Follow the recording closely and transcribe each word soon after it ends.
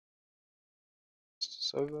Is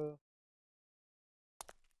this over?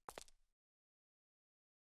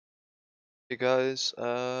 Hey guys,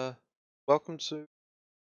 welcome to the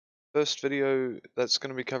first video that's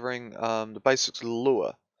going to be covering the basics of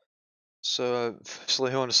LUA. So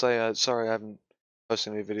firstly I want to say sorry I haven't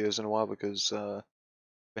posted any videos in a while because I've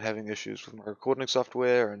been having issues with my recording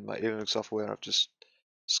software and my editing software, I've just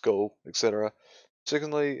school, etc.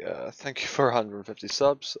 Secondly, thank you for 150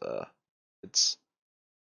 subs. It's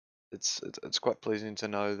it's quite pleasing to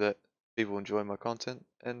know that people enjoy my content,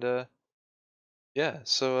 and yeah,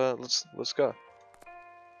 so let's go.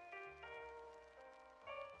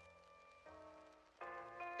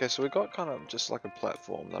 Okay, so we got kind of just like a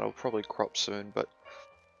platform that I'll probably crop soon, but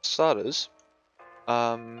starters, what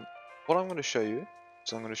I'm going to show you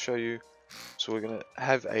is I'm going to show you, so we're going to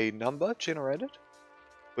have a number generated.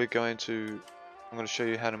 I'm going to show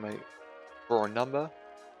you how to draw a number,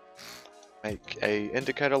 make a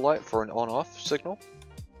indicator light for an on-off signal,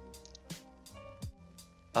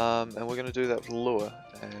 and we're going to do that with LUA,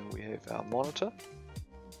 and we have our monitor,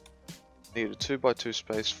 need a 2x2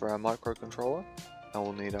 space for our microcontroller, and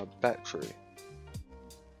we'll need our battery.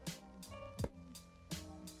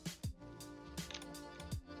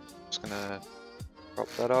 Just gonna drop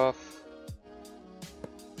that off,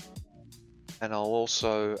 and I'll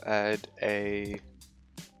also add a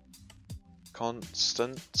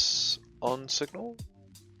constant on signal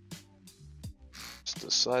just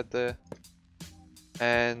aside there,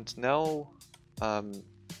 and now I'm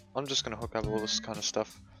just gonna hook up all this kind of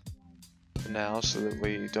stuff now so that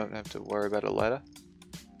we don't have to worry about it later.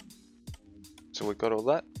 So we've got all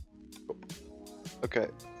that. Okay,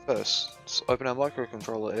 first let's open our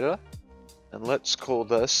microcontroller editor and let's call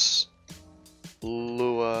this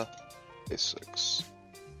LUA Basics.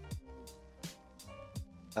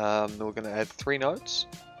 Then we're going to add 3 nodes,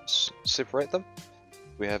 separate them.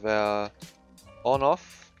 We have our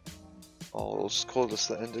on-off, I'll just call this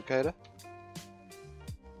the indicator.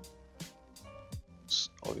 It's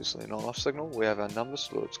obviously an on-off signal. We have our number,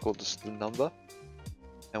 so let's call this the number.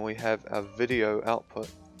 And we have our video output.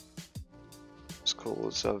 Let's call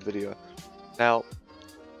this our video. Now,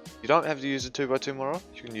 you don't have to use a 2x2 monitor,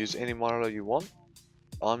 you can use any monitor you want.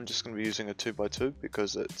 I'm just going to be using a 2x2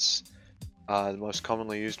 because it's the most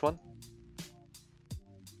commonly used one.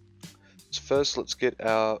 So first let's get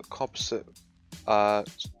our composite, not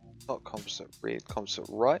composite read, composite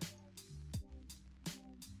write.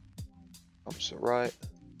 Composite write.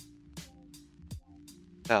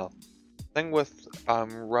 Now, thing with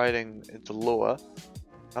writing into LUA,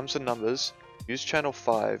 comes to numbers, use channel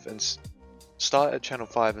 5 and start at channel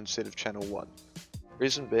 5 instead of channel 1.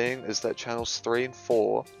 Reason being is that channels 3 and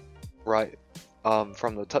 4 write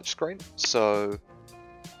from the touchscreen, so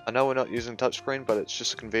I know we're not using touchscreen, but it's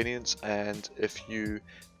just a convenience, and if you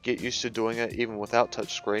get used to doing it even without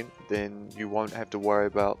touchscreen, then you won't have to worry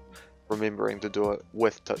about remembering to do it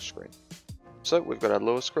with touchscreen. So we've got our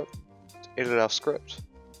LUA script, let's edit our script.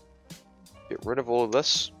 Get rid of all of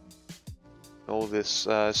this, all this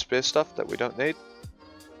spare stuff that we don't need.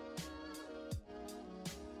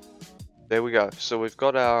 There we go. So we've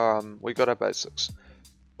got our basics.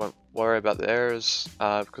 Won't worry about the errors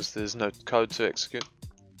because there's no code to execute.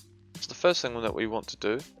 So the first thing that we want to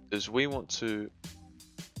do is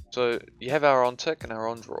so you have our on tick and our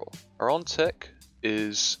on draw. Our on tick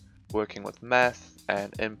is working with math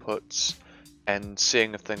and inputs and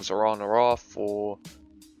seeing if things are on or off, or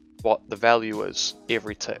what the value is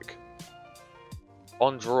every tick.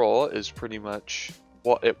 On draw is pretty much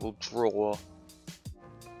what it will draw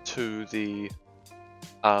to the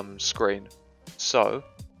screen. So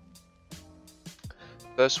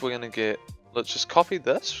first we're going to let's just copy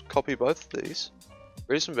both of these.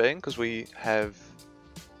 Reason being because we have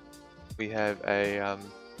a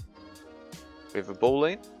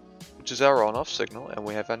boolean, which is our on-off signal, and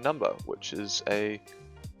we have our number, which is a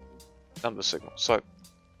number signal. So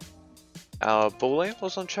our boolean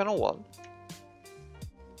was on channel 1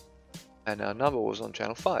 and our number was on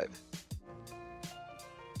channel 5.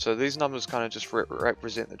 So these numbers kind of just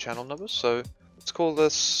represent the channel numbers. So let's call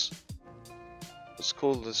this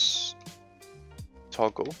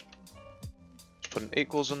toggle. Let's put an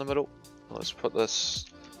equals in the middle, and let's put this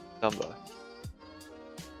number.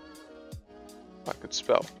 I could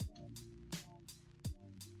spell.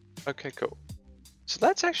 Okay, cool. So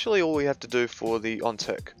that's actually all we have to do for the on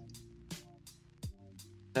tick.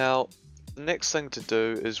 Now, the next thing to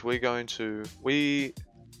do is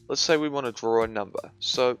let's say we want to draw a number.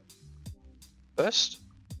 So first,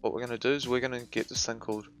 what we're going to do is we're going to get this thing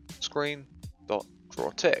called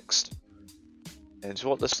screen.drawText. And so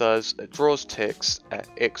what this does, it draws text at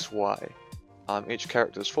XY. Each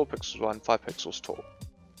character is 4 pixels wide and 5 pixels tall.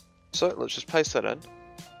 So let's just paste that in.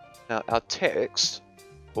 Now our text,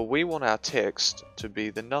 well, we want our text to be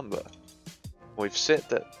the number. We've set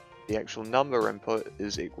that the actual number input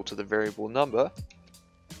is equal to the variable number.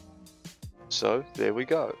 So there we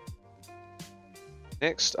go.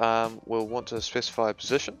 Next, we'll want to specify a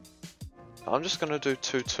position. I'm just going to do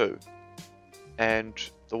 2, 2. And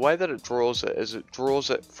the way that it draws it is it draws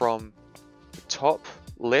it from the top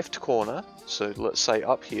left corner, so let's say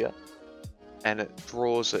up here, and it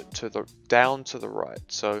draws it to the down to the right.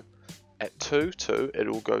 So at 2, 2, it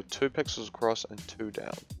will go 2 pixels across and 2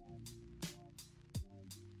 down.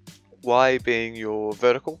 Y being your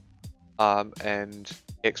vertical, and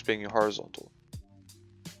X being your horizontal.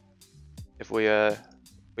 If we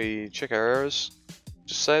check our errors,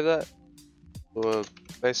 just save that. LUA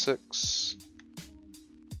basics.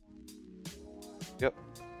 Yep.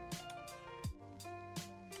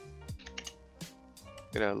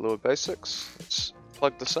 Get our LUA basics. Let's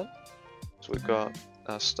plug this in. So we've got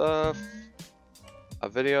our stuff, our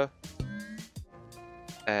video,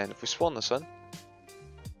 and if we spawn this in,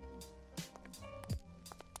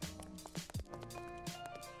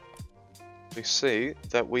 we see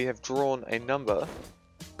that we have drawn a number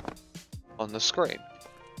on the screen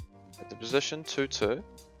at the position 2, 2,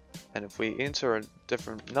 and if we enter a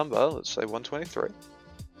different number, let's say 123,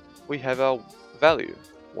 we have our value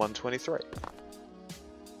 123.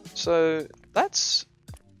 So that's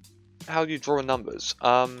how you draw numbers.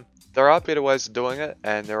 There are better ways of doing it,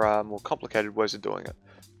 and there are more complicated ways of doing it,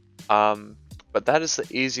 but that is the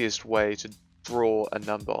easiest way to draw a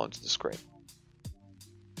number onto the screen.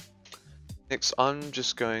 Next, I'm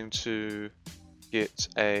just going to get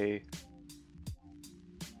a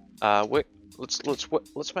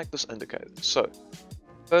let's make this indicator. So,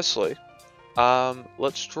 firstly,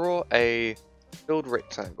 let's draw a filled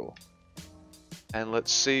rectangle, and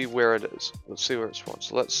let's see where it is. Let's see where it spawns.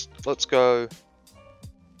 So let's go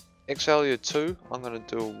X value of 2. I'm going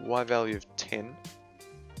to do a Y value of 10.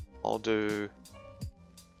 I'll do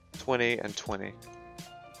 20 and 20.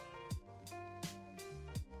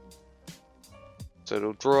 So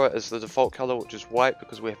it'll draw it as the default color, which is white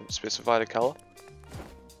because we haven't specified a color.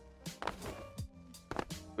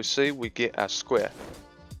 We see we get our square.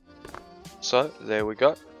 So there we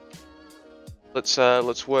go.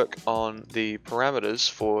 Let's work on the parameters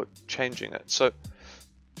for changing it. So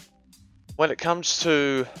when it comes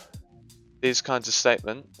to these kinds of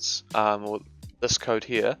statements, or this code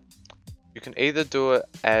here, you can either do it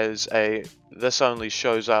as a this only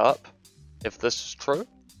shows up if this is true,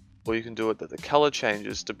 or you can do it that the color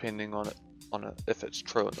changes depending on it if it's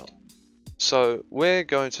true or not. So we're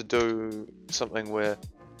going to do something where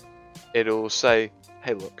it'll say,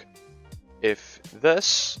 hey look, if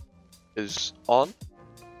this is on,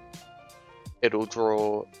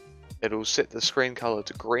 it'll set the screen color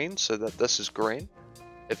to green so that this is green.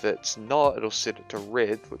 If it's not, it'll set it to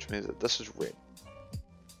red, which means that this is red.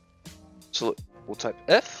 So look, we'll type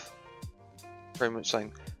if, pretty much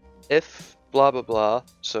saying if blah blah blah.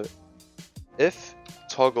 So if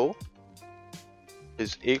toggle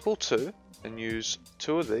is equal to, and use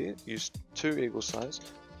two of these, use two equal signs,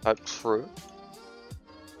 type true,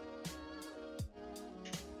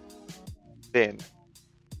 then,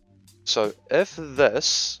 so if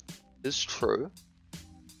this is true,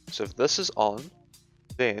 so if this is on,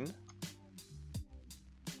 then,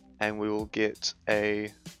 and we will get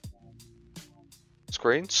a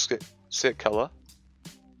screen set color,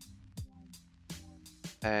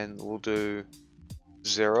 and we'll do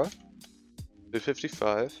 0,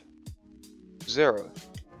 255, 0.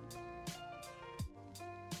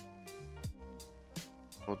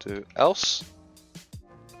 We'll do else,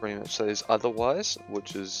 pretty much says otherwise,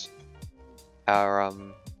 which is our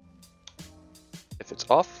if it's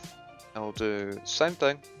off, and we'll do the same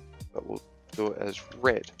thing, but we'll do it as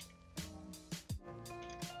red.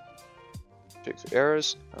 Check for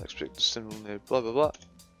errors, I'll expect the symbol there, blah blah blah.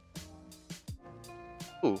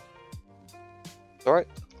 Ooh. Alright,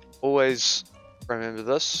 always remember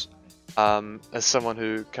this. As someone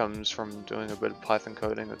who comes from doing a bit of Python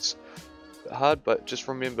coding, it's a bit hard, but just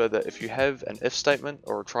remember that if you have an if statement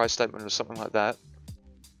or a try statement or something like that,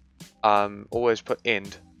 always put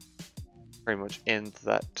end. Pretty much end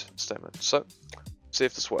that statement. So, see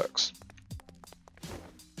if this works.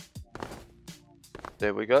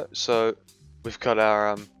 There we go. So, we've got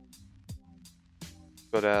our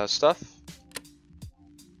stuff.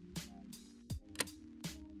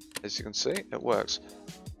 As you can see, it works.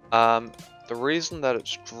 The reason that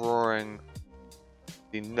it's drawing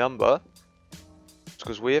the number is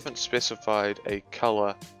because we haven't specified a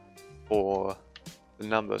color for the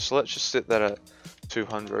number. So let's just set that at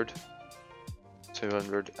 200,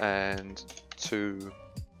 200, and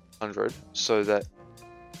 200, so that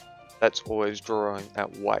that's always drawing at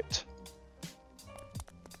white.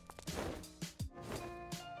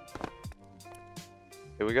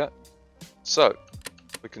 Here we go. So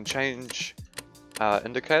we can change our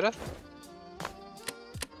indicator,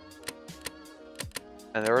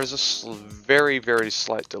 and there is a very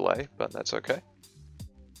slight delay, but that's okay.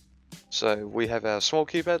 So we have our small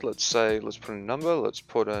keypad. Let's put in a number. Let's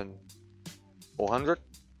put in 400.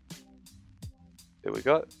 There we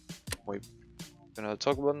go. We turn our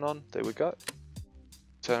toggle button on. There we go.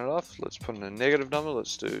 Turn it off. Let's put in a negative number.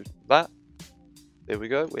 Let's do that. There we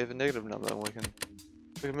go. We have a negative number, and we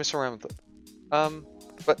can mess around with it.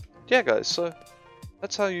 But yeah, guys. So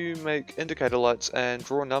that's how you make indicator lights and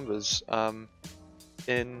draw numbers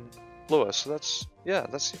in LUA. So that's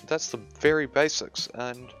the very basics,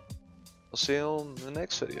 and I'll see you on the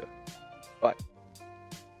next video. Bye.